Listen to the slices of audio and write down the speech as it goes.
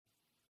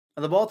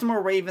The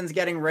Baltimore Ravens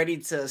getting ready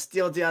to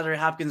steal DeAndre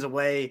Hopkins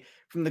away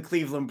from the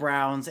Cleveland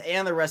Browns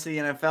and the rest of the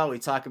NFL. We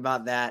talk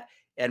about that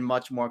and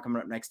much more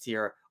coming up next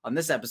here on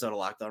this episode of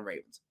Locked On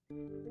Ravens.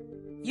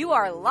 You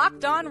are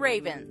Locked On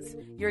Ravens,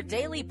 your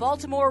daily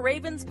Baltimore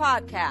Ravens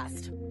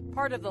podcast,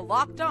 part of the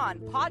Locked On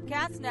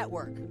Podcast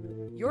Network,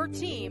 your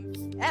team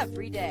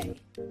every day.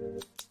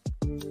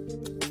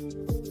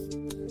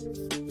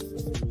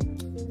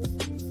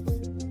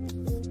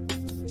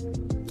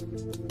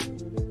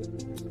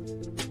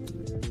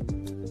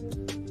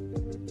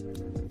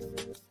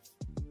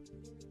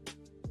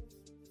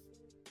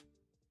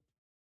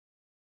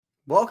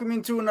 Welcome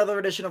into another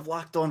edition of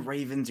Locked On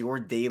Ravens, your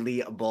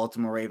daily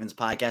Baltimore Ravens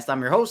podcast.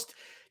 I'm your host,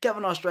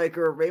 Kevin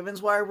Ostreicher,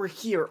 Ravens Wire. We're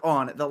here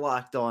on the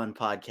Locked On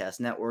Podcast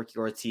Network,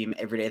 your team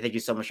every day. Thank you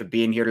so much for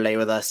being here today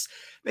with us,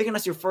 making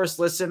us your first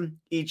listen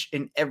each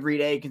and every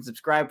day. You can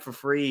subscribe for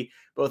free,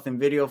 both in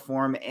video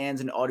form and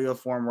in audio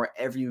form,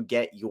 wherever you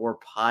get your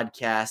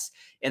podcasts.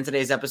 And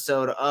today's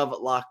episode of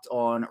Locked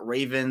On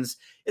Ravens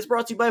is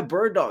brought to you by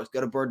Bird Dogs. Go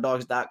to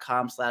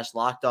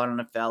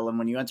birddogs.com/LockedOnNFL. And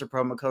when you enter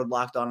promo code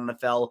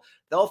LockedOnNFL,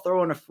 they'll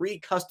throw in a free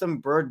custom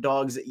Bird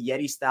Dogs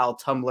Yeti-style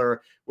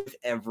tumbler with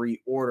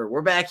every order.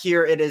 We're back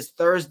here. It is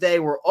Thursday.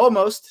 We're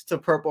almost to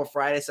Purple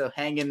Friday, so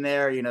hang in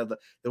there. You know,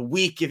 the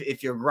week,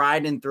 if you're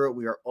grinding through it,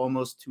 we are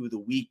almost to the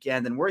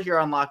weekend. And we're here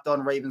on Locked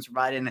On Ravens,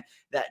 providing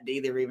that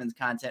daily Ravens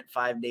content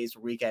 5 days a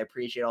week. I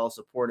appreciate all the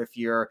support. If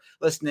you're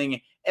listening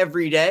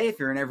every day, if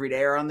you're an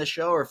everydayer on the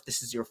show, or if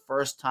this is your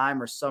first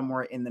time or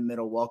somewhere in the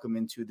middle, welcome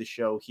into the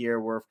show here.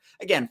 We're,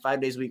 again,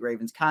 5 days a week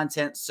Ravens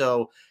content.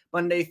 So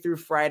Monday through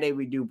Friday,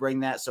 we do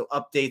bring that. So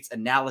updates,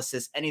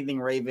 analysis, anything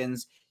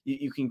Ravens,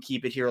 you can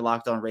keep it here,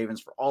 Locked On Ravens,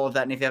 for all of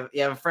that. And if you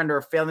have a friend or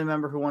a family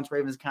member who wants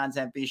Ravens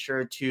content, be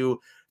sure to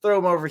throw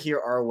them over here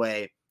our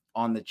way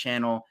on the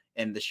channel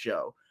and the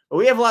show. But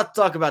we have a lot to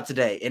talk about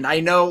today. And I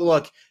know,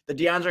 look, the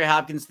DeAndre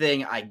Hopkins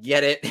thing, I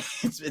get it.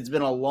 It's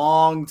been a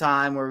long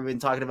time where we've been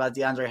talking about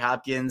DeAndre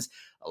Hopkins.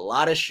 A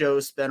lot of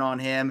shows spent on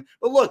him.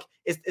 But look,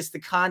 it's the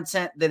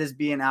content that is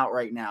being out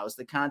right now. It's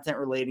the content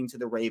relating to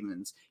the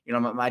Ravens. You know,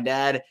 my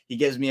dad, he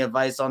gives me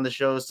advice on the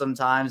show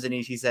sometimes, and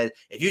he said,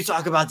 if you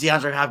talk about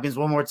DeAndre Hopkins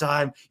one more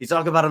time, you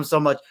talk about him so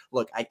much.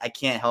 Look, I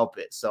can't help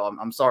it. So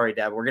I'm sorry,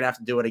 Dad. We're going to have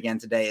to do it again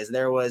today, as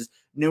there was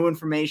new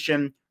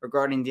information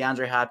regarding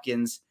DeAndre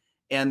Hopkins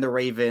and the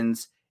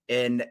Ravens,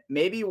 and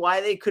maybe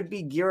why they could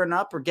be gearing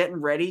up or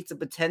getting ready to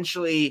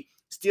potentially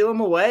steal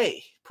him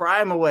away,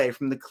 pry him away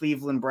from the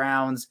Cleveland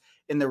Browns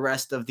in the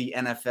rest of the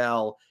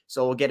NFL.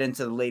 So we'll get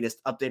into the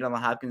latest update on the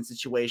Hopkins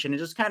situation and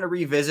just kind of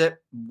revisit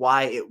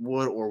why it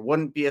would or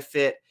wouldn't be a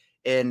fit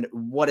and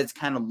what it's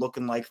kind of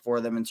looking like for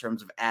them in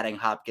terms of adding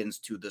Hopkins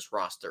to this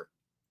roster.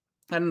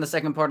 And in the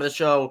second part of the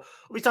show,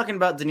 we'll be talking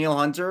about Danielle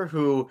Hunter,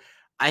 who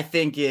I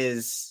think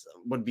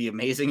would be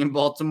amazing in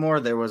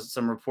Baltimore. There was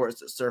some reports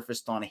that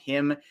surfaced on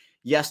him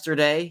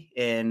yesterday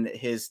and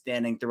his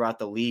standing throughout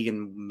the league,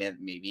 and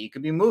maybe he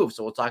could be moved.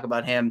 So we'll talk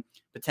about him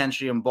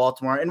potentially in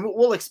Baltimore, and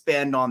we'll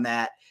expand on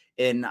that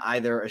in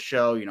either a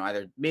show,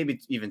 either maybe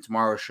even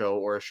tomorrow's show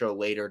or a show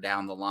later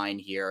down the line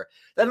here.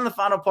 Then in the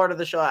final part of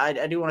the show,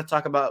 I do want to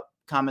talk about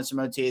comments from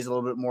OTAs a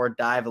little bit more,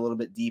 dive a little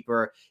bit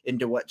deeper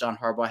into what John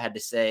Harbaugh had to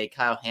say,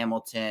 Kyle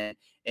Hamilton,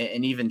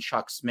 and even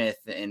Chuck Smith,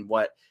 and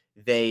what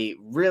they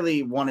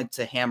really wanted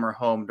to hammer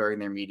home during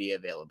their media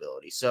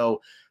availability. So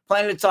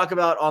plenty to talk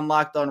about on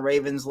Locked On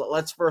Ravens.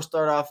 Let's first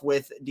start off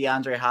with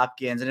DeAndre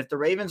Hopkins. And if the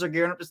Ravens are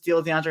gearing up to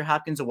steal DeAndre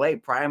Hopkins away,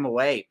 pry him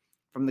away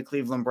from the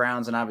Cleveland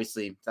Browns, and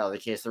obviously that was the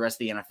case, the rest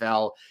of the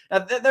NFL. Now,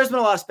 there's been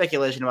a lot of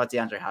speculation about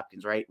DeAndre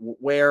Hopkins, right?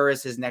 Where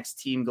is his next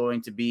team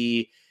going to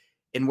be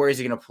and where is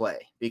he going to play?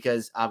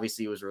 Because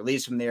obviously he was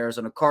released from the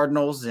Arizona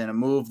Cardinals in a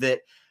move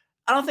that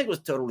I don't think was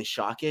totally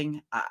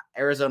shocking.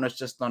 Arizona's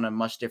just on a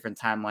much different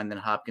timeline than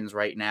Hopkins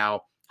right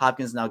now.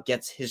 Hopkins now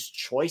gets his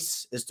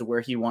choice as to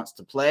where he wants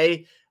to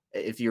play.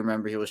 If you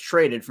remember, he was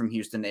traded from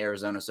Houston to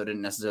Arizona, so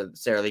didn't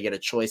necessarily get a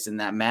choice in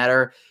that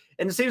matter.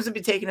 And it seems to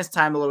be taking his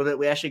time a little bit.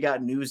 We actually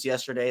got news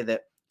yesterday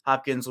that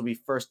Hopkins will be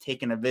first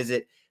taking a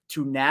visit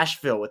to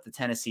Nashville with the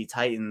Tennessee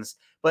Titans.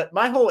 But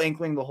my whole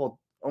inkling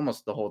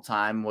almost the whole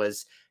time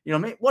was,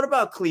 what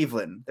about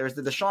Cleveland? There's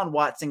the Deshaun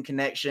Watson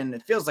connection.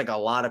 It feels like a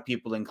lot of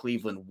people in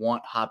Cleveland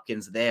want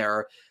Hopkins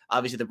there.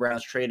 Obviously, the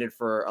Browns traded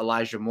for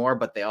Elijah Moore,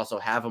 but they also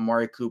have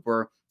Amari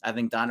Cooper. I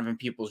think Donovan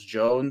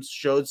Peoples-Jones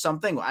showed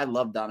something. I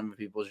love Donovan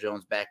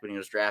Peoples-Jones back when he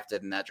was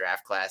drafted in that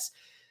draft class.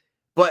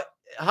 But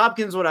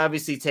Hopkins would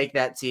obviously take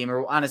that team,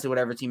 or honestly,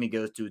 whatever team he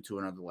goes to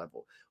another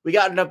level. We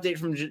got an update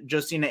from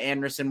Josina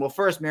Anderson. Well,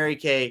 first, Mary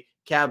Kay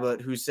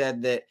Cabot, who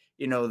said that,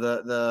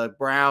 the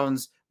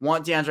Browns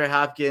want DeAndre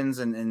Hopkins,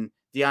 and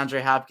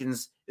DeAndre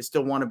Hopkins is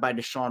still wanted by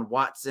Deshaun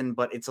Watson,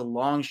 but it's a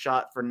long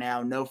shot for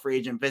now. No free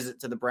agent visit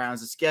to the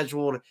Browns is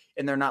scheduled,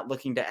 and they're not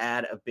looking to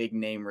add a big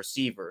name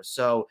receiver.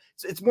 So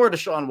it's more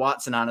Deshaun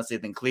Watson, honestly,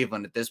 than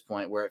Cleveland at this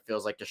point, where it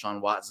feels like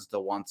Deshaun Watson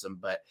still wants him,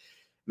 but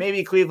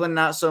maybe Cleveland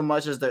not so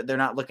much, as they're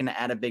not looking to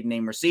add a big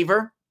name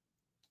receiver.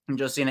 And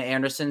Josina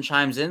Anderson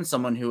chimes in,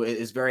 someone who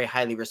is very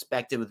highly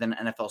respected within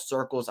NFL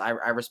circles. I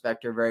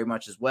respect her very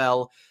much as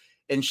well.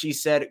 And she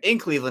said in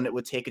Cleveland, it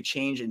would take a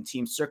change in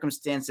team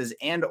circumstances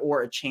and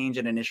or a change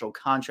in initial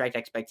contract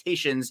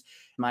expectations.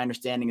 My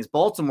understanding is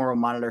Baltimore will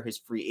monitor his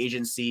free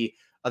agency.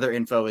 Other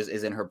info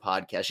is in her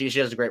podcast. She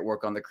does great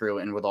work on the crew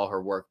and with all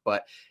her work.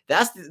 But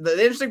that's the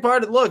interesting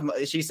part. Look,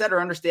 she said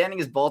her understanding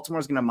is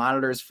Baltimore's going to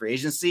monitor his free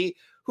agency.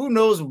 Who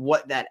knows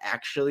what that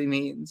actually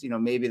means?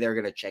 Maybe they're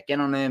going to check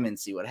in on him and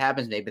see what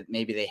happens.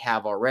 Maybe they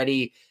have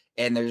already,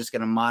 and they're just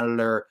going to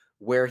monitor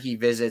where he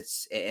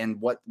visits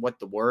and what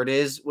the word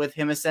is with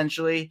him,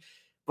 essentially.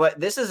 But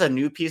this is a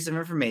new piece of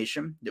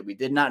information that we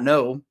did not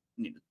know,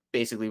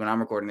 basically, when I'm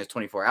recording this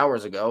 24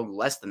 hours ago,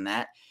 less than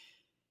that.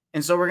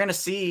 And so we're going to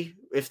see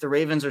if the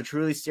Ravens are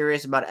truly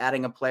serious about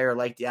adding a player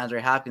like DeAndre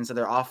Hopkins to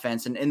their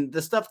offense. And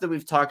the stuff that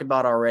we've talked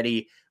about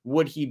already,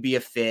 would he be a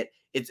fit?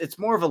 It's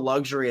more of a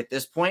luxury at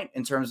this point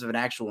in terms of an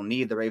actual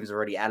need. The Ravens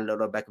already added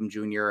Odell Beckham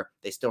Jr.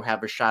 They still have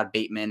Rashad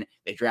Bateman.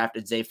 They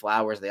drafted Zay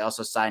Flowers. They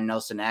also signed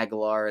Nelson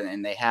Aguilar,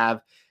 and they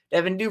have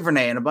Devin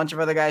Duvernay and a bunch of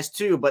other guys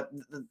too. But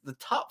the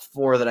top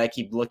four that I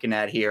keep looking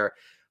at here,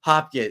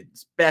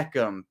 Hopkins,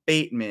 Beckham,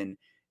 Bateman,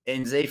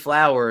 and Zay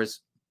Flowers,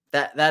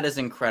 that is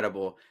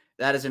incredible.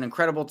 That is an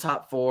incredible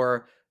top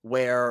four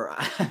where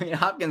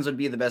Hopkins would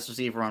be the best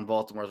receiver on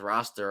Baltimore's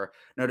roster.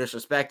 No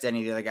disrespect to any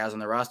of the other guys on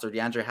the roster.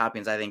 DeAndre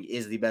Hopkins, I think,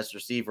 is the best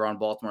receiver on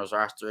Baltimore's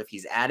roster if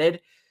he's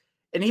added.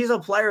 And he's a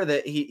player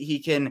that he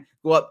can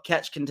go up,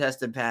 catch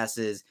contested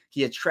passes.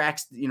 He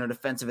attracts,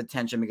 defensive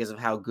attention because of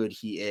how good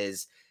he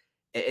is.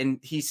 And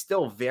he's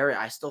still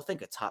I still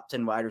think a top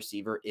 10 wide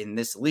receiver in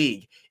this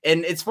league.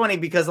 And it's funny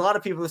because a lot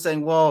of people are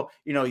saying, well,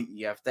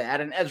 you have to add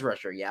an edge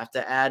rusher. You have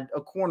to add a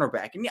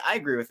cornerback. And yeah, I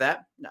agree with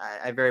that.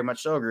 I very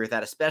much so agree with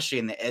that, especially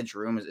in the edge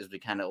room, as we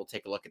kind of will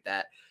take a look at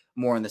that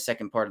more in the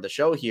second part of the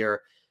show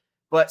here.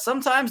 But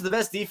sometimes the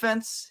best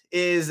defense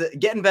is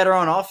getting better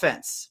on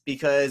offense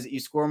because you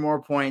score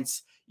more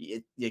points.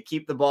 You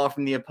keep the ball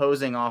from the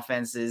opposing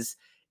offenses,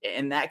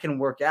 and that can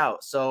work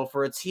out. So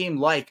for a team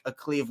like a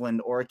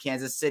Cleveland or a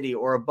Kansas City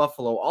or a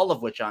Buffalo, all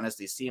of which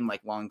honestly seem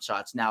like long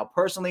shots now,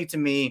 personally to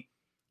me,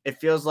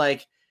 it feels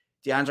like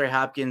DeAndre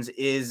Hopkins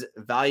is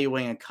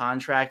valuing a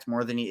contract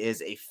more than he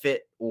is a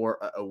fit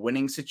or a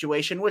winning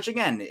situation, which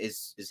again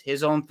is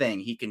his own thing.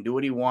 He can do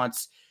what he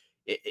wants.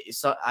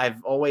 So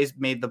I've always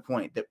made the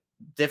point that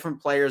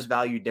different players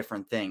value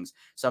different things.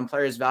 Some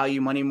players value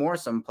money more.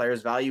 Some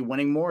players value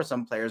winning more.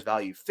 Some players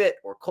value fit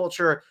or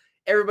culture.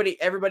 Everybody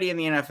in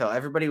the NFL,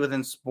 everybody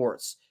within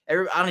sports,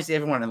 honestly,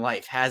 everyone in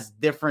life has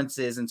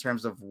differences in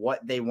terms of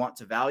what they want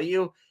to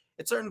value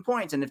at certain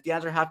points. And if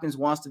DeAndre Hopkins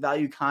wants to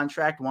value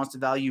contract, wants to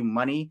value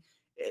money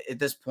at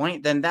this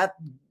point, then that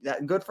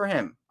good for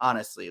him,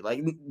 honestly.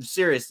 Like,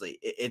 seriously,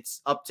 it's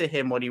up to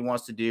him what he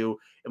wants to do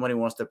and what he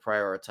wants to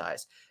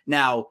prioritize.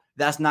 Now,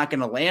 that's not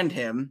going to land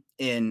him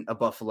in a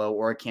Buffalo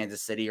or a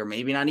Kansas City or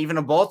maybe not even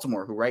a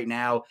Baltimore, who right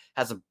now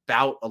has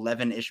about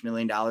 $11-ish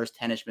million,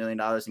 $10-ish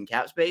million in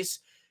cap space.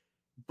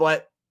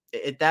 But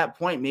at that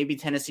point, maybe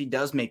Tennessee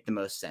does make the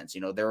most sense.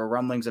 There were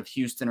rumblings of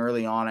Houston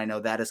early on. I know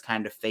that has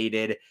kind of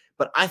faded,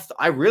 but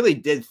I really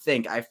did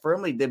think, I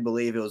firmly did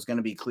believe it was going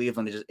to be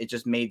Cleveland. It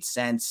just made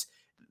sense.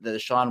 The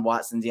Deshaun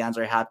Watson,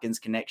 DeAndre Hopkins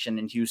connection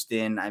in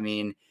Houston. I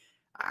mean,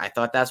 I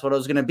thought that's what it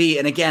was going to be.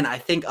 And again, I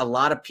think a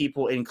lot of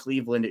people in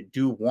Cleveland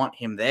do want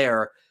him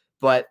there,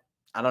 but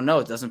I don't know.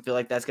 It doesn't feel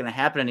like that's going to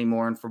happen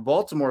anymore. And for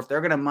Baltimore, if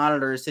they're going to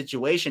monitor a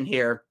situation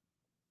here,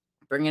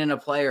 bringing in a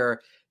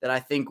player that I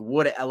think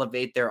would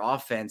elevate their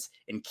offense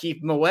and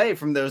keep them away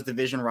from those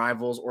division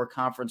rivals or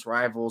conference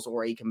rivals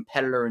or a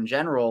competitor in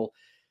general,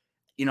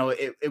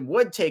 it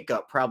would take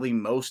up probably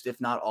most, if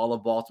not all,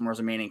 of Baltimore's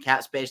remaining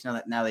cap space.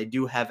 Now they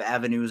do have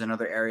avenues in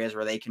other areas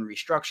where they can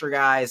restructure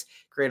guys,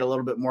 create a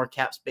little bit more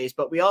cap space.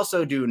 But we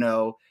also do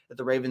know that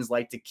the Ravens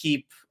like to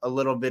keep a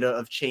little bit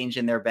of change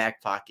in their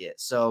back pocket.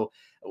 So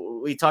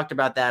we talked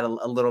about that a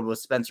little bit with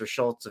Spencer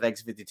Schultz of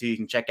X52. You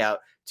can check out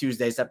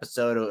Tuesday's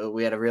episode.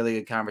 We had a really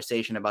good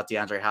conversation about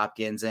DeAndre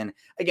Hopkins. And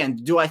again,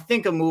 do I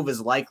think a move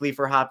is likely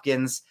for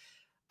Hopkins?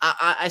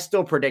 I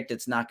still predict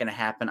it's not going to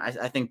happen.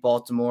 I think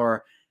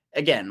Baltimore,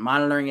 again,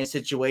 monitoring a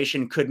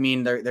situation could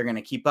mean they're going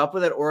to keep up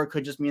with it, or it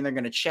could just mean they're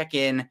going to check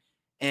in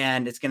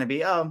and it's going to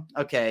be, oh,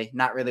 okay,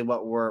 not really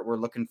what we're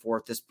looking for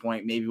at this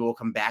point. Maybe we'll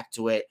come back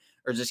to it,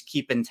 or just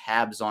keeping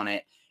tabs on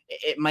it.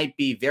 It might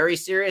be very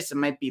serious. It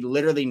might be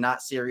literally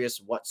not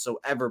serious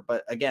whatsoever.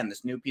 But again,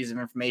 this new piece of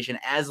information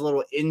adds a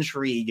little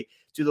intrigue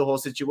to the whole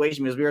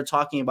situation, because we were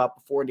talking about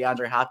before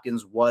DeAndre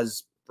Hopkins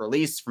was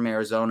released from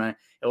Arizona.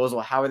 It was,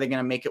 well, how are they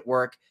going to make it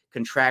work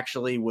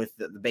contractually with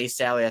the base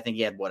salary? I think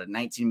he had a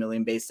 $19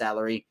 million base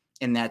salary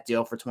in that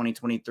deal for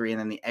 2023, and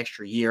then the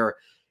extra year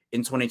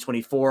in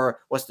 2024.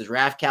 What's the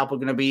draft capital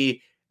going to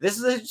be? This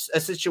is a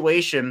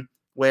situation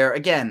where,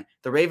 again,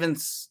 the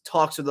Ravens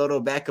talks with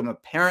Odell Beckham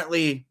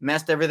apparently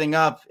messed everything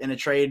up in a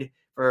trade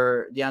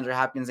for DeAndre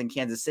Hopkins in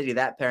Kansas City.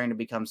 That pairing to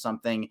become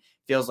something.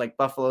 Feels like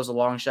Buffalo's a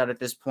long shot at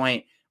this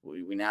point.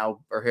 We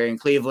now are hearing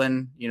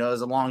Cleveland,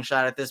 is a long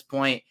shot at this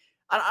point.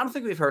 I don't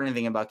think we've heard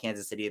anything about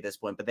Kansas City at this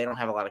point, but they don't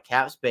have a lot of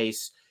cap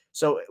space.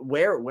 So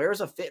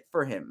where's a fit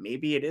for him?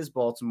 Maybe it is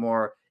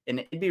Baltimore. And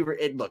it'd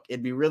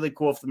be really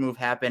cool if the move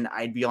happened.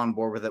 I'd be on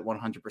board with it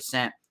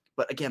 100%.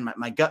 But again,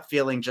 my gut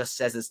feeling just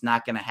says it's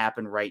not going to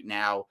happen right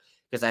now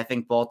because I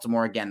think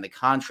Baltimore, again, the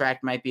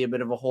contract might be a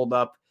bit of a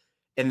holdup.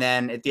 And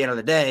then at the end of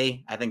the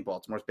day, I think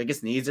Baltimore's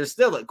biggest needs are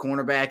still at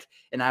cornerback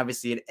and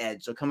obviously at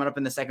edge. So coming up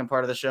in the second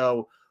part of the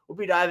show, we'll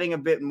be diving a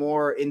bit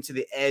more into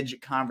the edge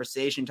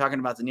conversation, talking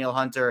about Danielle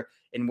Hunter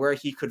and where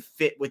he could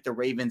fit with the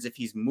Ravens if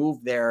he's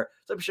moved there.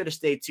 So be sure to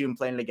stay tuned,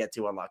 plenty to get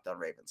to on Locked On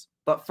Ravens.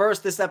 But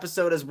first, this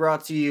episode is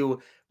brought to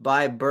you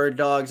by Bird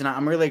Dogs, and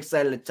I'm really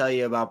excited to tell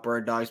you about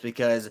Bird Dogs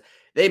because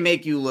they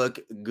make you look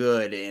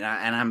good, and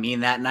I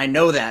mean that, and I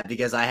know that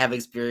because I have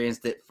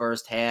experienced it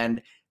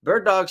firsthand.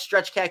 Bird Dogs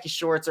stretch khaki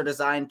shorts are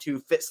designed to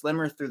fit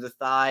slimmer through the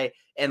thigh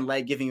and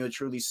leg, giving you a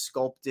truly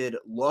sculpted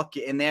look.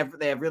 And they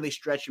have really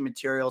stretchy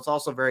material. It's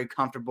also very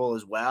comfortable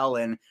as well.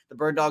 And the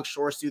Bird Dog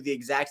shorts do the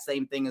exact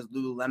same thing as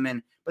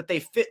Lululemon, but they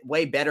fit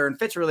way better. And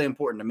fit's really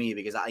important to me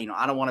because I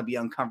don't want to be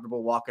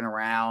uncomfortable walking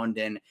around.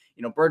 And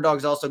Bird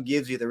Dogs also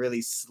gives you the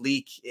really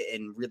sleek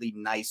and really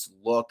nice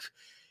look.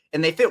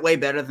 And they fit way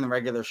better than the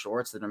regular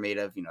shorts that are made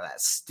of,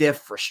 that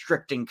stiff,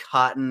 restricting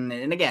cotton.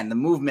 And again, the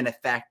movement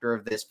factor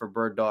of this for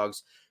Bird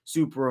Dogs,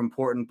 super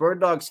important.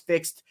 Bird Dogs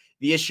fixed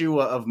the issue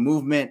of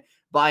movement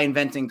by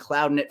inventing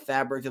cloud knit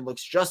fabric that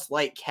looks just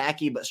like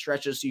khaki but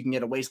stretches so you can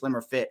get a way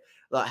slimmer fit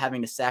without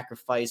having to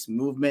sacrifice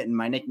movement. And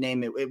my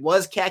nickname, it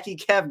was Khaki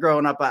Kev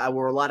growing up. I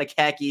wore a lot of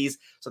khakis,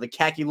 so the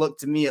khaki look,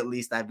 to me at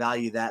least, I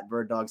value that.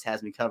 Bird Dogs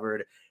has me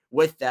covered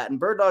with that. And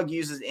Bird Dog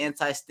uses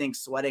anti-stink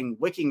sweating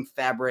wicking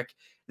fabric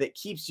that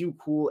keeps you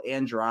cool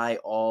and dry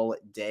all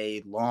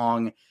day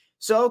long.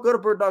 So go to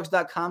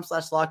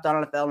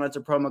birddogs.com/LockedOnNFL and enter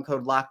promo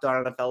code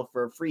LockedOnNFL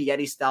for a free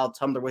Yeti-style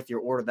tumbler with your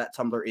order. That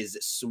tumbler is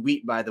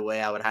sweet, by the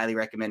way. I would highly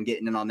recommend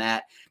getting in on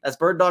that. That's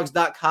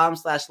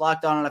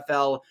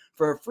birddogs.com/LockedOnNFL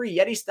for a free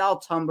Yeti-style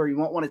tumbler. You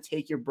won't want to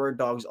take your Bird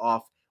Dogs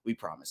off, we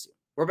promise you.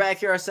 We're back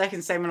here, our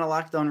second segment of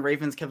Locked On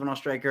Ravens. Kevin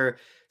Oestreicher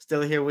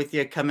still here with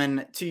you,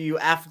 coming to you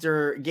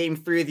after Game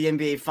 3 of the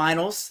NBA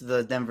Finals.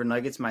 The Denver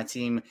Nuggets, my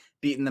team,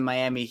 beating the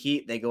Miami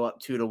Heat. They go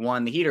up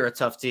 2-1. The Heat are a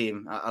tough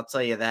team, I'll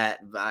tell you that.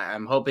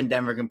 I'm hoping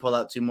Denver can pull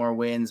out 2 more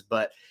wins,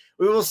 but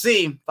we will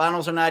see.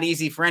 Finals are not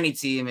easy for any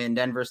team, and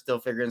Denver's still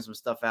figuring some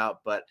stuff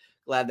out, but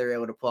glad they're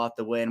able to pull out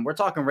the win. We're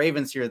talking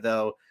Ravens here,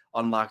 though,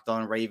 on Locked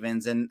On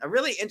Ravens. And a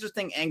really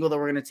interesting angle that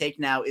we're going to take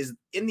now is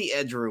in the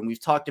edge room. We've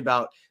talked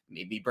about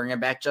maybe bringing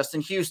back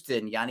Justin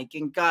Houston, Yannick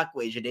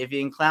Ngakoue,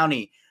 Jadeveon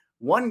Clowney.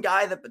 One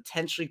guy that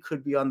potentially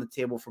could be on the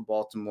table for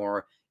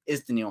Baltimore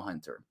is Danielle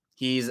Hunter.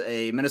 He's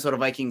a Minnesota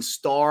Vikings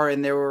star,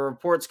 and there were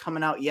reports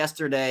coming out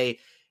yesterday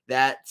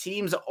that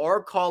teams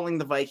are calling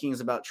the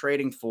Vikings about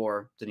trading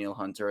for Danielle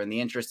Hunter, and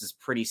the interest is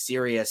pretty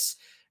serious.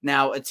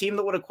 Now, a team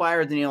that would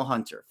acquire Danielle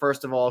Hunter,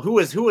 first of all, who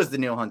is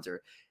Danielle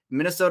Hunter?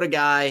 Minnesota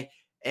guy,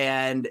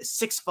 and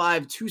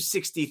 6'5",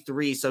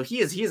 263. So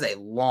he is a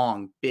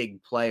long,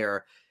 big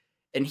player.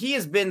 And he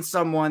has been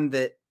someone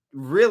that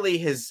really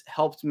has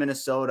helped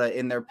Minnesota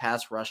in their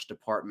pass rush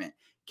department.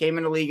 Came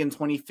in the league in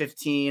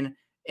 2015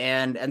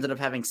 and ended up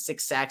having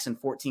 6 sacks in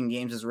 14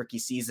 games his rookie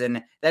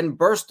season, then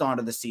burst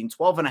onto the scene,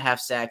 12.5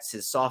 sacks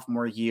his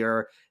sophomore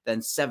year,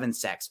 then 7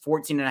 sacks,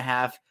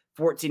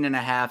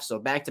 14.5, so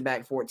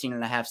back-to-back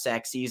 14.5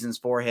 sack seasons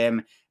for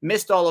him.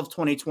 Missed all of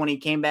 2020,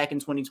 came back in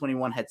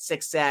 2021, had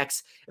 6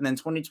 sacks, and then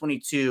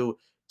 2022,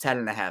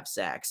 10.5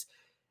 sacks.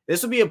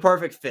 This would be a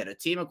perfect fit. A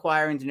team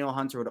acquiring Danielle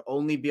Hunter would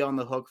only be on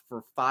the hook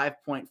for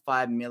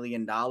 $5.5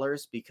 million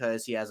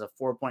because he has a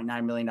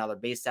 $4.9 million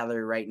base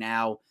salary right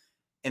now,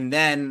 and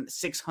then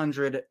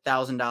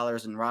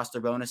 $600,000 in roster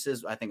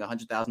bonuses. I think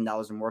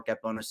 $100,000 in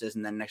workout bonuses,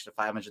 and then an extra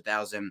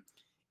 $500,000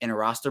 in a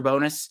roster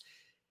bonus.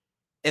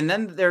 And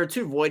then there are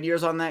 2 void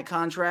years on that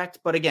contract.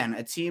 But again,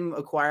 a team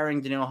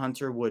acquiring Danielle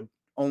Hunter would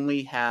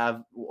only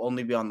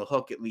be on the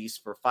hook at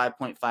least for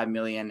 $5.5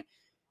 million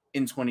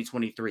in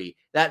 2023.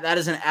 That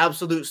is an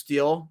absolute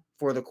steal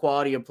for the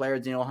quality of player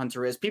Danielle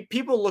Hunter is.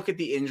 People look at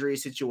the injury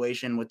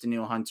situation with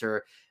Danielle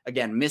Hunter.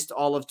 Again, missed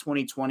all of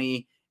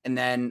 2020 and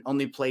then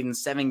only played in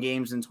 7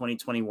 games in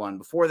 2021.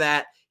 Before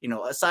that,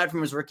 aside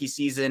from his rookie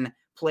season,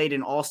 played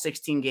in all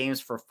 16 games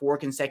for 4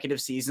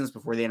 consecutive seasons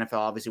before the NFL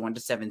obviously went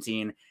to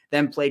 17,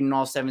 then played in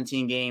all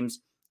 17 games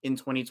in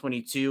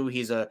 2022.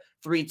 He's a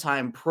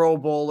 3-time Pro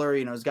Bowler,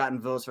 has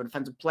gotten votes for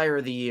Defensive Player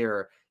of the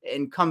Year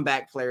and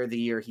Comeback Player of the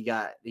Year.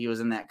 He was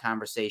in that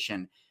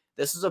conversation.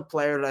 This is a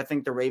player that I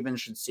think the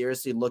Ravens should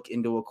seriously look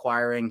into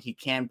acquiring. He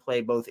can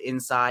play both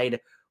inside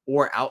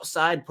or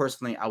outside.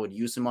 Personally, I would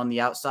use him on the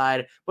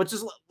outside, but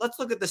just let's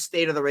look at the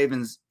state of the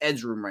Ravens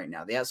edge room right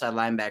now, the outside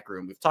linebacker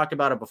room. We've talked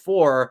about it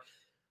before.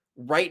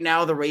 Right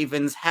now, the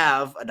Ravens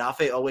have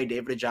Odafe Owe,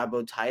 David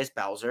Ojabo, Tyus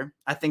Bowser.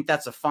 I think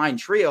that's a fine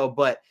trio,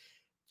 but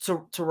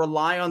to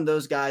rely on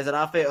those guys,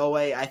 Odafe Owe,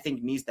 I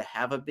think, needs to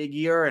have a big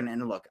year.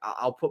 And look,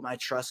 I'll put my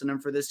trust in him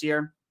for this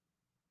year.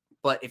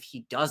 But if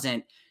he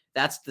doesn't,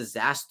 that's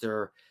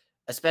disaster,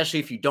 especially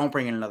if you don't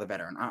bring in another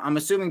veteran. I'm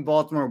assuming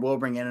Baltimore will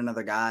bring in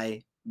another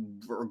guy,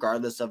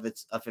 regardless of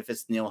if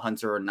it's Danielle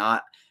Hunter or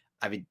not.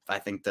 I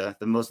think the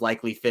most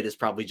likely fit is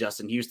probably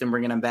Justin Houston,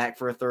 bringing him back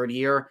for a 3rd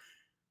year.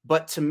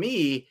 But to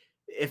me,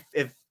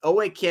 if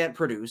Owe can't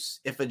produce,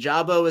 if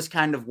Ajabo is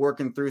kind of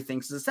working through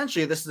things,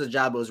 essentially this is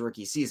Ajabo's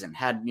rookie season.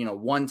 Had,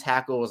 one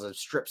tackle was a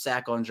strip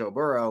sack on Joe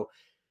Burrow.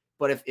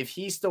 But if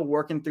he's still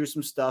working through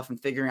some stuff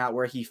and figuring out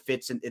where he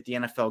fits at the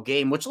NFL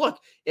game, which, look,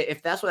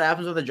 if that's what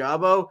happens with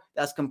Ajabo,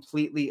 that's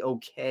completely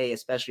okay,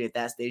 especially at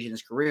that stage in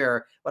his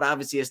career. But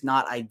obviously, it's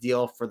not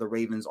ideal for the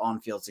Ravens'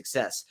 on-field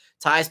success.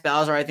 Tyus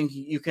Bowser, I think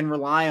you can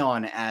rely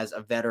on as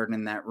a veteran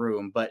in that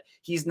room, but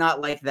he's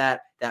not like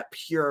that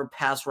pure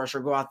pass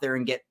rusher, go out there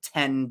and get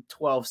 10,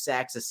 12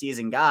 sacks a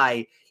season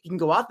guy. He can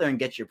go out there and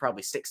get you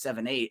probably 6,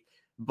 7, 8,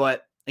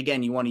 but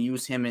again, you want to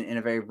use him in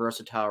a very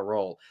versatile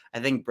role. I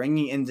think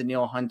bringing in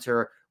Danielle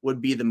Hunter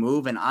would be the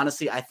move. And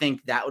honestly, I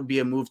think that would be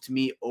a move to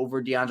me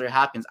over DeAndre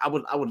Hopkins. I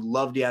would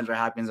love DeAndre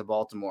Hopkins in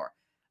Baltimore.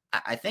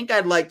 I think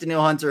I'd like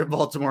Danielle Hunter in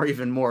Baltimore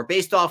even more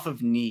based off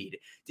of need.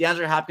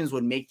 DeAndre Hopkins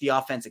would make the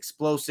offense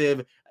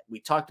explosive. We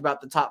talked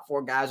about the top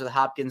 4 guys with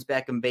Hopkins,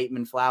 Beckham,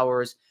 Bateman,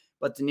 Flowers.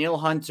 But Danielle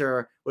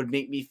Hunter would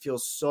make me feel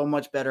so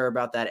much better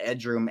about that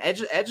edge room.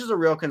 Edge is a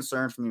real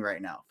concern for me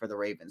right now for the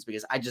Ravens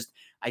because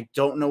I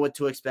don't know what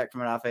to expect from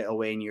Odafe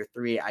Owe in year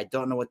 3. I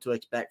don't know what to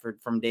expect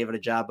from David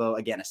Ajabo,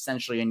 again,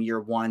 essentially in year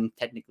 1,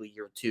 technically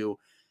year 2.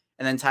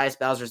 And then Tyus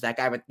Bowser's that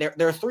guy, but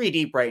they're 3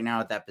 deep right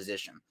now at that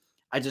position.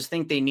 I just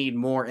think they need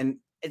more. And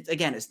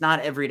it's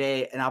not every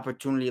day an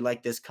opportunity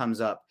like this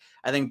comes up.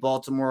 I think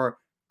Baltimore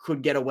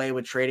could get away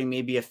with trading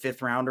maybe a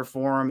 5th rounder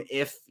for him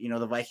if,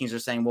 the Vikings are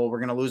saying, well, we're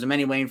going to lose him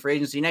anyway in free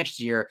agency next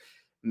year.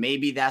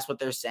 Maybe that's what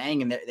they're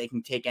saying, and they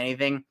can take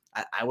anything.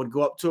 I would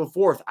go up to a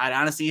 4th. I'd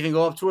honestly even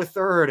go up to a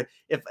 3rd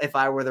if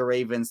I were the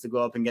Ravens to go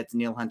up and get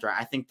Danielle Hunter.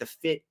 I think the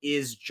fit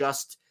is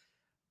just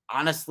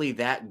honestly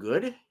that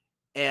good,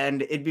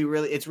 and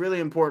it's really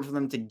important for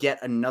them to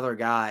get another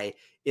guy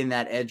in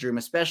that edge room,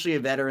 especially a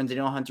veteran.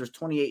 Danielle Hunter's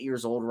 28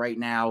 years old right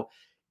now,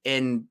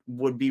 and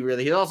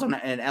he's also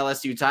an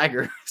LSU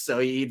Tiger, so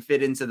he'd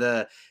fit into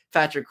the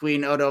Patrick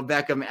Queen, Odell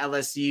Beckham,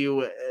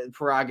 LSU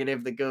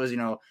prerogative that goes,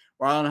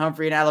 Marlon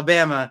Humphrey in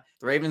Alabama.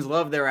 The Ravens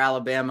love their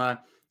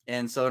Alabama,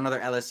 and so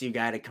another LSU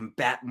guy to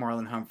combat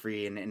Marlon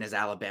Humphrey in his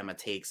Alabama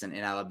takes and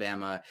in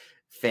Alabama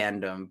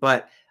fandom.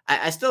 But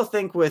I still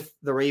think with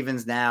the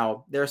Ravens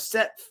now, they're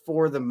set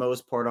for the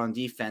most part on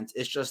defense.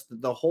 It's just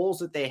the holes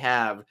that they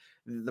have,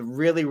 the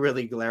really,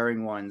 really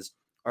glaring ones,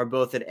 are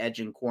both at edge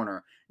and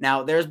corner.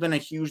 Now, there's been a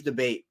huge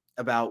debate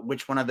about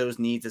which one of those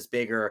needs is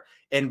bigger.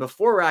 And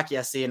before Rock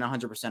Ya-Sin,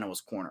 100% it was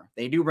corner.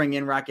 They do bring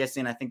in Rock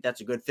Ya-Sin. I think that's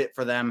a good fit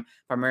for them,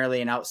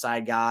 primarily an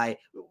outside guy.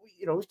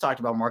 We've talked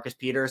about Marcus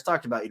Peters,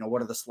 talked about,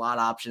 what are the slot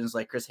options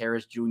like Chris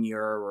Harris Jr.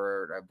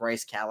 or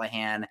Bryce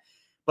Callahan.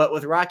 But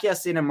with Rock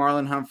Ya-Sin and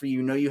Marlon Humphrey,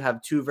 you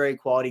have 2 very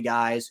quality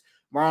guys.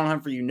 Marlon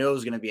Humphrey,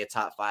 is going to be a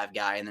top 5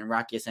 guy. And then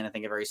Rock Ya-Sin, I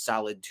think, a very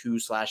solid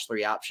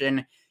 2/3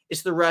 option.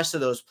 It's the rest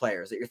of those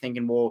players that you're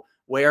thinking, well,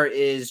 where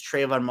is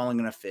Trayvon Mullen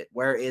going to fit?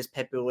 Where is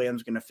Pepe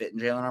Williams going to fit?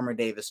 And Jalen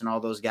Armour-Davis and all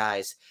those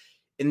guys.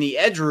 In the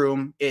edge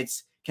room,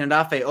 it's can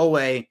Odafe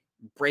Owe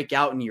break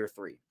out in year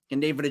 3?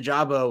 Can David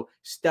Ajabo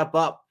step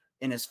up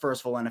in his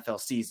first full NFL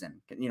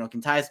season? Can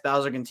Tyus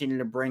Bowser continue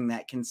to bring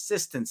that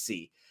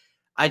consistency?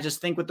 I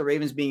just think with the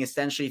Ravens being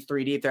essentially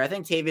 3 deep there, I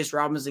think Tavius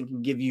Robinson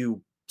can give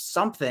you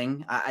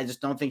something. I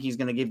just don't think he's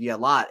going to give you a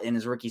lot in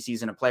his rookie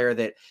season. A player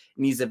that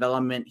needs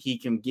development, he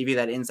can give you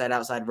that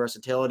inside-outside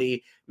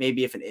versatility.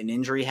 Maybe if an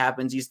injury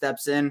happens, he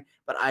steps in.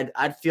 But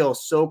I'd feel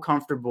so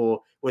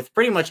comfortable with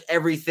pretty much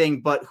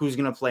everything but who's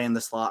going to play in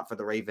the slot for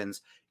the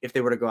Ravens if they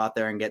were to go out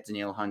there and get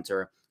Danielle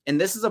Hunter. And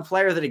this is a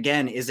player that,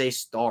 again, is a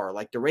star.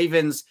 Like the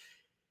Ravens,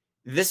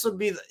 this would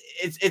be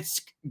 –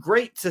 it's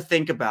great to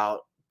think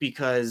about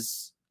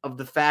because – of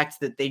the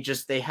fact that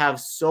they have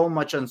so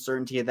much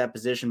uncertainty at that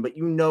position, but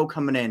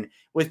coming in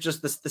with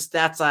just the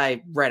stats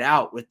I read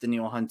out with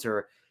Danielle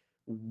Hunter,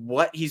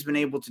 what he's been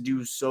able to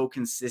do so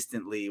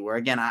consistently, where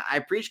again, I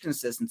preach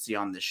consistency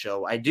on this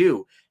show. I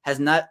do, has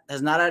not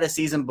had a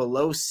season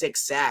below 6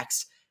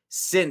 sacks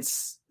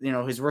since,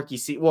 his rookie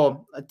season.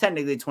 Well,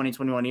 technically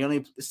 2021, he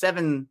only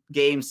 7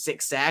 games,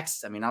 6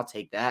 sacks. I mean, I'll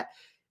take that.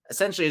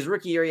 Essentially his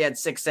rookie year, he had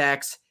 6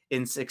 sacks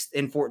in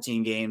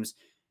 14 games.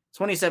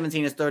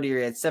 2017, his third year,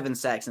 he had 7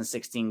 sacks in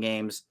 16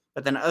 games.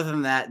 But then other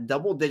than that,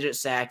 double-digit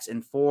sacks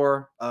in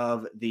 4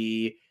 of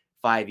the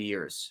 5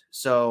 years.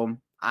 So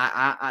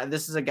I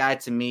this is a guy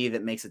to me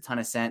that makes a ton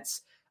of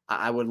sense.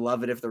 I would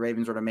love it if the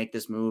Ravens were to make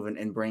this move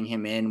and bring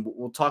him in.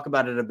 We'll talk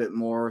about it a bit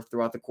more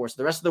throughout the course of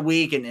the rest of the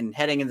week and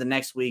heading into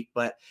next week.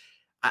 But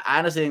I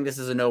honestly think this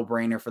is a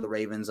no-brainer for the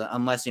Ravens,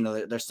 unless,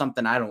 there's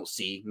something I don't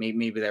see.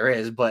 Maybe there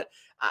is. But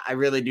I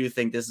really do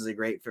think this is a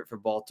great fit for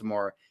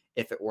Baltimore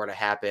if it were to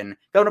happen.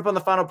 Coming up on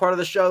the final part of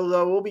the show,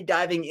 though, we'll be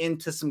diving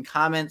into some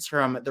comments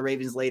from the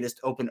Ravens' latest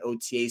open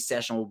OTA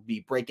session. We'll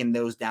be breaking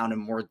those down in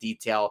more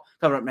detail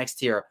coming up next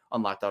here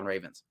on Locked On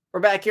Ravens.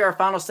 We're back here, our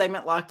final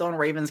segment, Locked On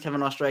Ravens.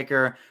 Kevin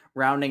Oestreicher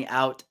rounding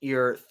out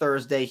your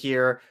Thursday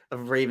here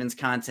of Ravens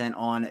content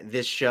on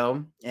this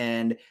show.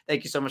 And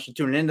thank you so much for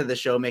tuning into the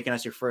show, making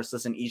us your first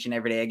listen each and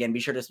every day. Again, be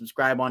sure to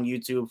subscribe on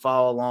YouTube,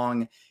 follow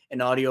along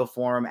in audio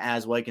form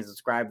as well. You can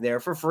subscribe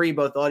there for free,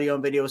 both audio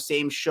and video,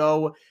 same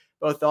show.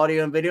 both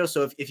audio and video.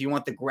 So if you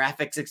want the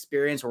graphics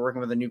experience, we're working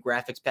with a new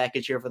graphics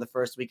package here for the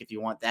first week. If you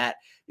want that,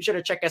 be sure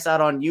to check us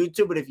out on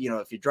YouTube. But if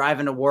you're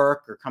driving to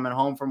work or coming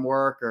home from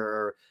work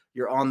or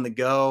you're on the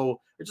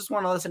go or just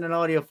want to listen in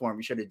audio form,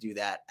 be sure to do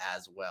that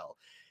as well.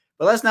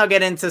 But let's now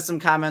get into some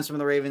comments from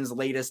the Ravens'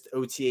 latest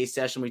OTA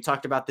session. We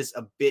talked about this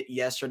a bit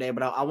yesterday,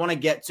 but I want to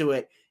get to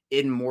it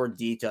in more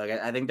detail.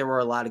 I think there were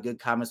a lot of good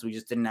comments we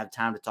just didn't have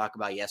time to talk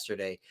about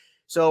yesterday.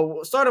 So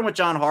starting with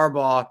John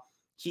Harbaugh,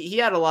 he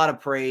had a lot of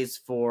praise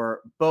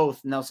for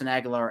both Nelson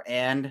Agholor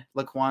and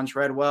Laquan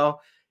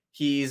Treadwell.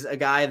 He's a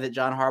guy that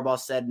John Harbaugh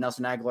said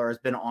Nelson Agholor has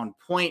been on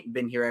point,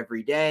 been here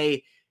every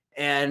day,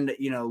 and,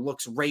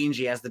 looks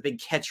rangy, has the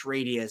big catch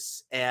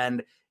radius.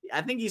 And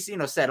I think he's,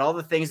 said all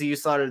the things that you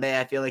saw today.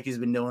 I feel like he's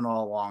been doing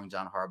all along,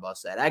 John Harbaugh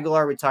said.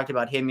 Agholor, we talked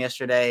about him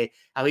yesterday,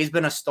 how he's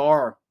been a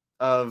star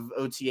of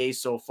OTA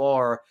so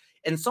far.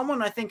 And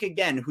someone I think,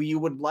 again, who you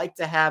would like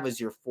to have as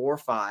your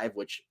 4-5,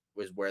 which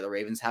was where the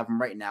Ravens have him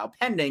right now,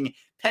 pending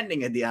a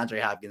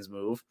DeAndre Hopkins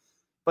move.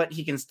 But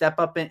he can step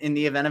up in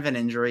the event of an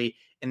injury.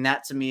 And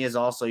that to me is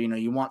also,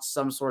 you want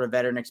some sort of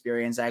veteran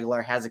experience.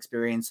 Agholor has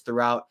experience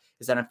throughout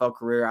his NFL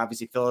career,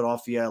 obviously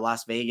Philadelphia,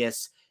 Las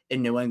Vegas,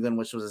 in New England,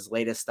 which was his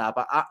latest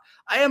stop.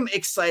 I am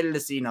excited to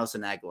see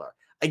Nelson Agholor.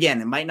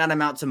 Again, it might not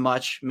amount to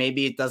much.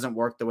 Maybe it doesn't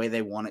work the way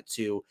they want it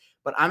to.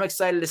 But I'm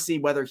excited to see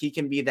whether he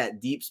can be that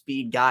deep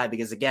speed guy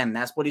because, again,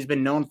 that's what he's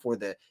been known for.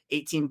 The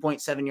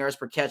 18.7 yards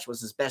per catch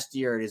was his best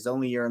year, his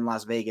only year in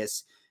Las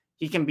Vegas.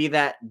 He can be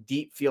that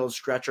deep field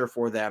stretcher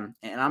for them,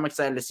 and I'm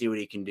excited to see what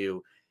he can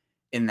do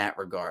in that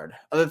regard.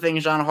 Other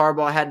things John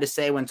Harbaugh had to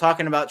say when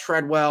talking about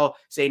Treadwell,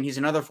 saying he's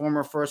another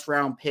former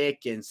first-round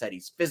pick and said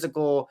he's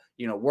physical,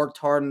 worked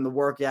hard in the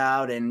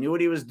workout and knew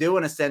what he was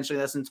doing essentially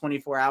less than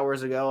 24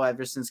 hours ago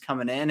ever since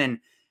coming in. And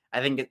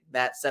I think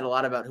that said a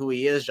lot about who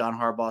he is, John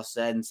Harbaugh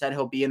said, and said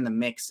he'll be in the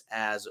mix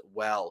as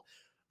well.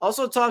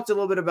 Also talked a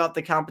little bit about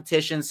the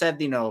competition,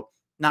 said,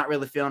 not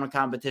really feeling a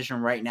competition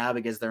right now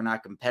because they're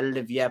not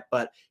competitive yet,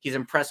 but he's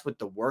impressed with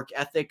the work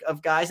ethic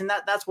of guys. And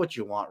that's what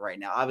you want right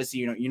now. Obviously,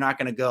 you're not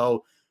going to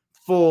go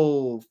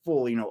full,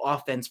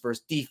 offense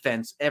versus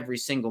defense every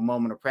single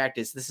moment of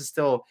practice. This is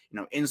still,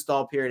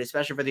 install period,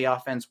 especially for the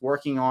offense,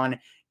 working on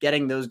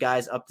getting those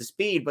guys up to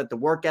speed, but the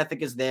work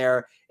ethic is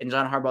there. And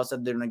John Harbaugh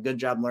said they're doing a good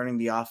job learning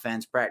the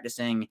offense,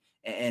 practicing,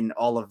 and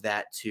all of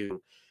that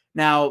too.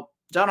 Now,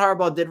 John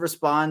Harbaugh did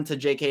respond to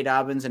J.K.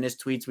 Dobbins in his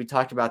tweets. We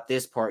talked about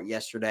this part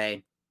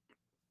yesterday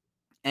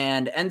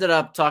and ended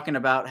up talking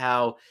about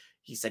how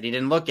he said he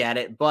didn't look at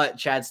it, but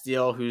Chad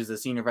Steele, who's the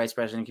senior vice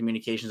president of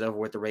communications over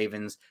with the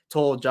Ravens,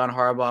 told John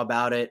Harbaugh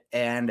about it.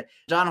 And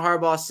John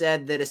Harbaugh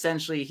said that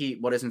essentially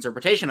what his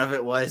interpretation of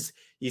it was,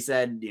 he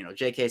said,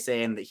 JK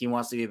saying that he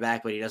wants to be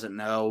back, but he doesn't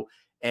know,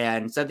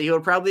 and said that he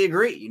would probably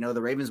agree.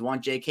 The Ravens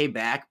want JK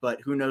back,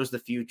 but who knows the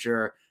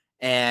future.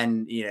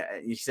 And,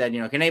 he said,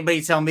 can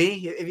anybody tell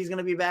me if he's going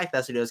to be back?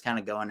 That's what he was kind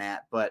of going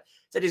at, but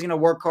said he's going to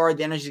work hard.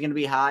 The energy's going to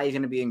be high. He's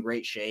going to be in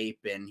great shape,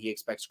 and he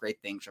expects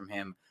great things from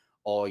him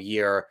all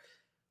year.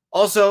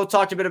 Also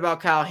talked a bit about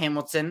Kyle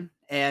Hamilton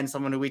and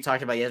someone who we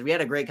talked about yesterday. We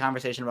had a great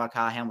conversation about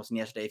Kyle Hamilton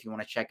yesterday if you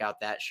want to check out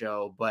that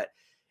show, but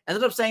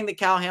ended up saying that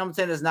Kyle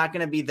Hamilton is not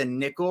going to be the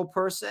nickel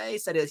per se.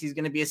 Said he's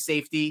going to be a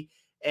safety,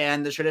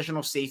 and the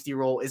traditional safety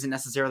role isn't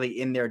necessarily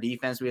in their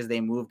defense because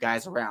they move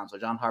guys around. So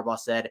John Harbaugh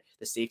said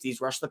the safeties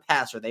rush the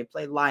passer. They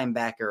play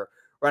linebacker,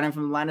 running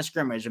from the line of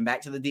scrimmage and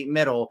back to the deep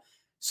middle.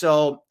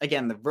 So,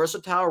 again, the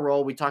versatile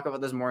role, we talked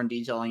about this more in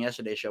detail on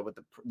yesterday's show, but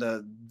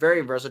the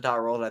very versatile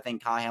role that I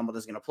think Kyle Hamilton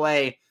is going to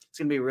play, it's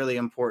going to be really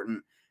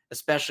important,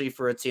 especially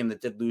for a team that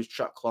did lose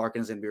Chuck Clark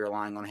and is going to be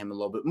relying on him a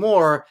little bit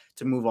more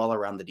to move all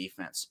around the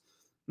defense.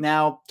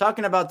 Now,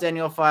 talking about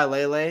Daniel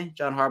Faalele,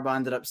 John Harbaugh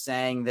ended up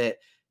saying that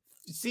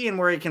seeing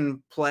where he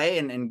can play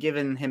and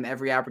giving him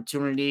every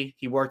opportunity,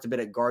 he worked a bit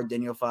at guard,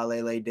 Daniel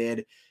Faalele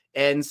did,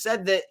 and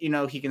said that,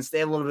 he can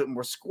stay a little bit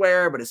more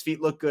square, but his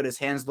feet look good. His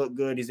hands look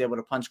good. He's able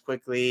to punch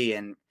quickly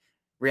and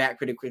react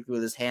pretty quickly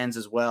with his hands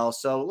as well.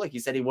 So, look, he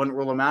said he wouldn't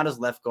rule him out as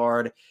left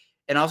guard.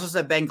 And also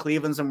said Ben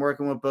Cleveland's been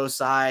working with both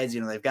sides.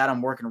 They've got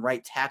him working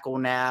right tackle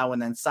now.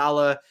 And then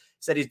Saleh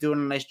said he's doing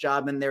a nice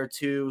job in there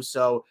too.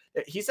 So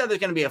he said there's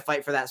going to be a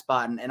fight for that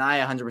spot. And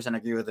I 100%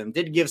 agree with him.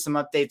 Did give some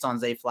updates on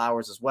Zay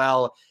Flowers as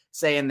well,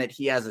 saying that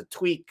he has a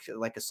tweak,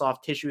 like a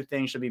soft tissue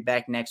thing, should be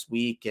back next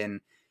week. And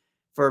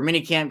for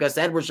minicamp, Gus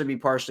Edwards should be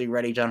partially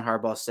ready, John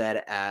Harbaugh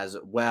said as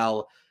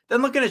well.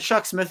 Then looking at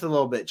Chuck Smith a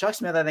little bit. Chuck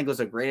Smith, I think, was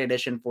a great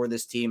addition for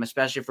this team,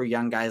 especially for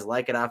young guys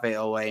like Odafe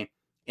Oweh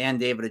and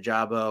David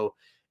Ojabo,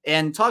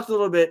 and talked a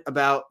little bit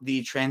about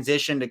the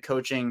transition to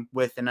coaching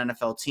with an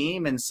NFL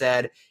team and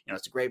said,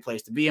 it's a great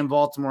place to be in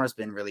Baltimore. It's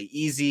been really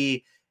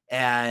easy.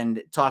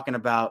 And talking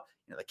about,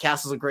 the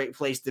Castle's a great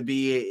place to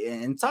be.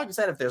 And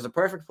said if there's a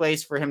perfect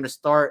place for him to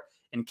start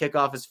and kick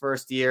off his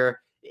first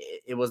year,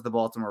 it was the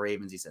Baltimore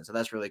Ravens, he said. So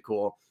that's really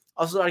cool.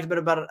 Also talked a bit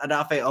about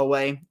Odafe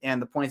Oweh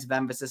and the points of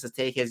emphasis to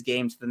take his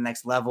game to the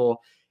next level,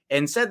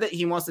 and said that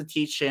he wants to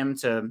teach him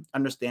to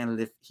understand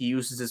that if he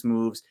uses his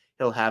moves,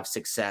 he'll have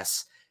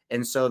success.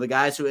 And so the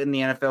guys who in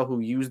the NFL who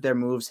use their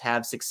moves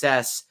have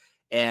success.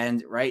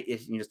 And right,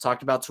 if you just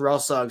talked about Terrell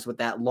Suggs with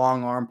that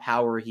long arm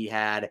power he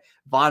had,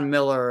 Von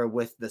Miller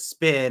with the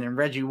spin, and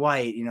Reggie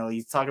White,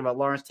 he's talking about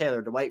Lawrence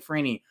Taylor, Dwight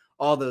Freeney,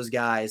 all those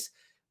guys.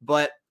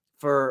 But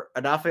for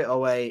Odafe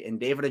Owe and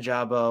David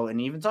Ojabo,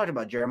 and even talking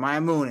about Jeremiah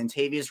Moon and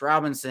Tavius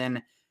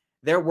Robinson,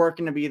 they're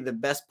working to be the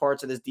best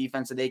parts of this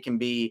defense that they can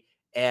be,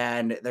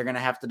 and they're going to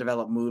have to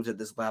develop moves at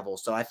this level.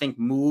 So I think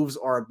moves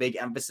are a big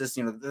emphasis,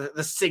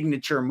 the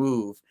signature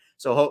move.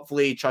 So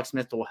hopefully Chuck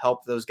Smith will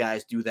help those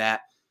guys do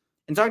that.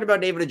 And talked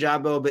about David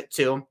Ojabo a bit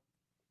too.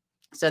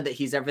 Said that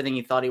he's everything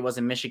he thought he was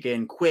in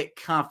Michigan. Quick,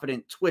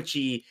 confident,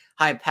 twitchy,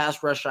 high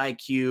pass rush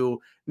IQ,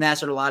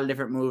 mastered a lot of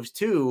different moves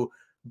too.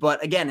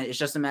 But again, it's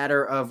just a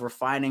matter of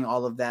refining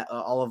all of that,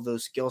 all of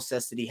those skill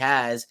sets that he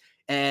has,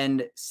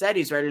 and said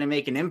he's ready to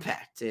make an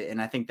impact.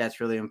 And I think that's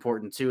really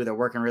important too. They're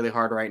working really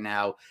hard right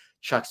now.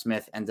 Chuck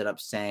Smith ended up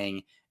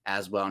saying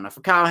as well. Now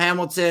for Kyle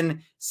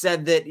Hamilton,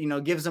 said that,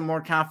 gives him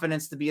more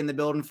confidence to be in the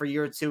building for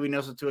year two. He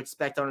knows what to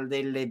expect on a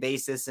day-to-day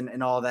basis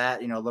and all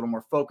that, a little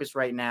more focused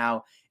right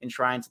now in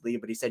trying to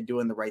lead, but he said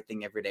doing the right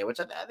thing every day, which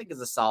I think is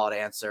a solid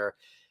answer.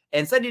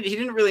 And said he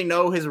didn't really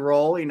know his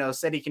role,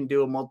 said he can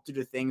do a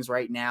multitude of things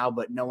right now,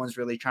 but no one's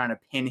really trying to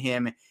pin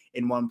him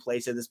in one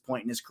place at this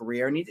point in his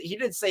career. And he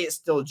did say it's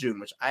still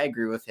June, which I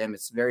agree with him.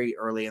 It's very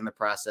early in the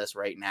process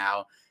right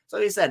now. So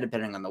he said,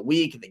 depending on the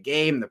week, the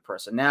game, the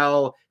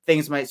personnel,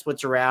 things might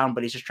switch around,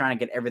 but he's just trying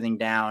to get everything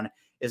down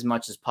as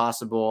much as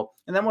possible.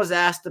 And then was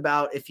asked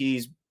about if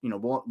he's, we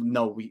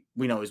know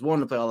he's willing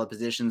to play all the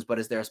positions, but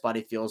is there a spot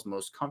he feels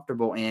most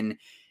comfortable in?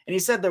 And he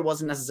said there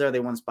wasn't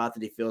necessarily one spot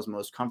that he feels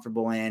most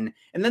comfortable in.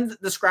 And then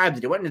described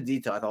it. He went into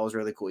detail. I thought it was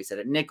really cool. He said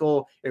at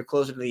nickel, you're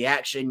closer to the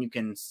action. You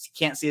can't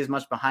see as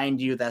much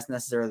behind you. That's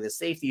necessarily the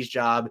safety's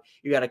job.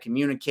 You got to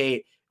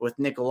communicate. With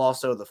nickel,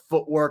 also the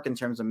footwork in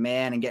terms of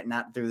man and getting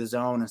out through the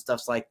zone and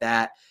stuff like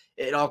that.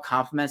 It all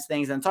complements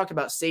things. And talked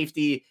about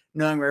safety,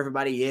 knowing where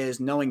everybody is,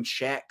 knowing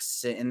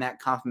checks, and that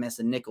complements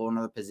the nickel and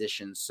other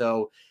positions.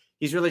 So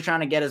he's really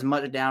trying to get as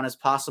much down as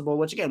possible,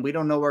 which again, we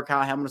don't know where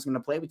Kyle Hamilton's going to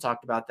play. We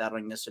talked about that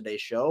on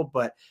yesterday's show,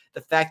 but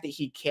the fact that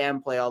he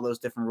can play all those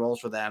different roles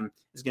for them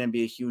is going to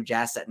be a huge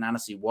asset, and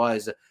honestly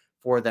was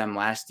for them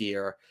last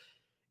year.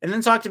 And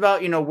then talked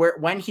about,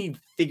 when he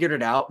figured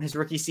it out his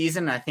rookie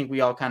season. I think we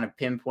all kind of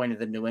pinpointed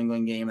the New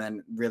England game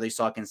and really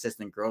saw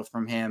consistent growth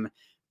from him.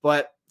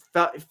 But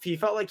he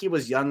felt like he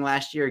was young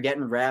last year,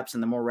 getting reps,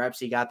 and the more reps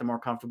he got, the more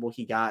comfortable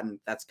he got. And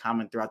that's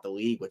common throughout the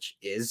league, which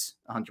is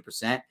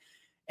 100%.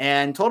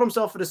 And told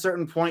himself at a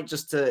certain point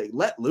just to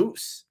let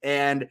loose.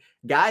 And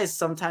guys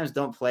sometimes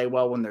don't play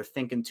well when they're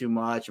thinking too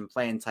much and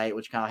playing tight,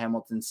 which Kyle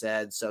Hamilton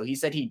said. So he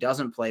said he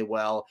doesn't play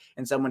well.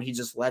 And so when he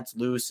just lets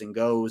loose and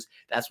goes,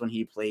 that's when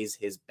he plays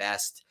his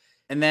best.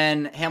 And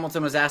then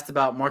Hamilton was asked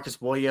about Marcus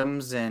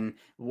Williams and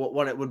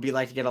what it would be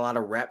like to get a lot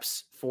of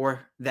reps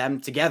for them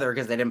together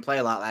because they didn't play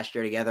a lot last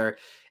year together.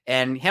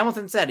 And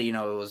Hamilton said, it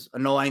was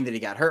annoying that he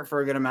got hurt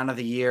for a good amount of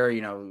the year.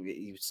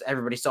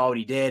 Everybody saw what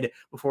he did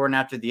before and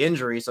after the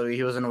injury. So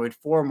he was annoyed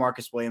for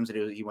Marcus Williams that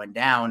he went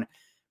down.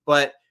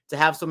 But to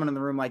have someone in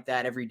the room like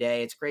that every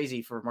day, it's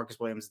crazy for Marcus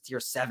Williams. It's year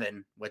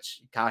 7,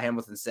 which Kyle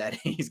Hamilton said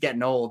he's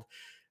getting old.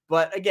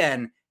 But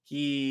again,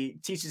 he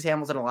teaches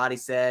Hamilton a lot, he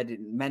said,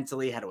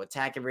 mentally, how to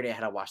attack every day,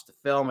 how to watch the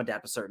film,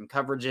 adapt to certain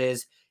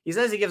coverages. He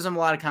says he gives him a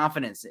lot of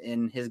confidence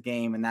in his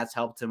game, and that's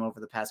helped him over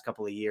the past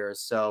couple of years.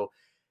 So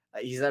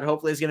he said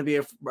hopefully it's going to be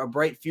a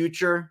bright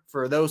future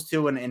for those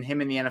two and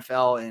him in the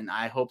NFL, and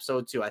I hope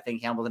so too. I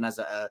think Hamilton has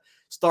a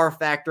star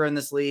factor in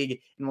this league,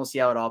 and we'll see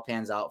how it all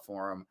pans out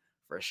for him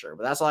for sure.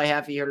 But that's all I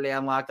have for you here today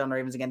on Locked On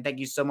Ravens. Again, thank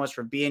you so much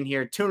for being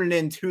here, tuning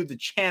in to the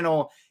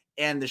channel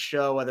and the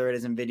show, whether it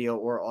is in video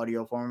or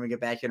audio form. When we get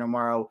back here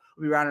tomorrow,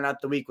 we'll be rounding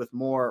out the week with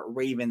more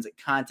Ravens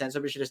content, so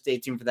be sure to stay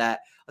tuned for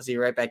that. I'll see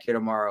you right back here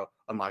tomorrow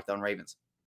on Locked On Ravens.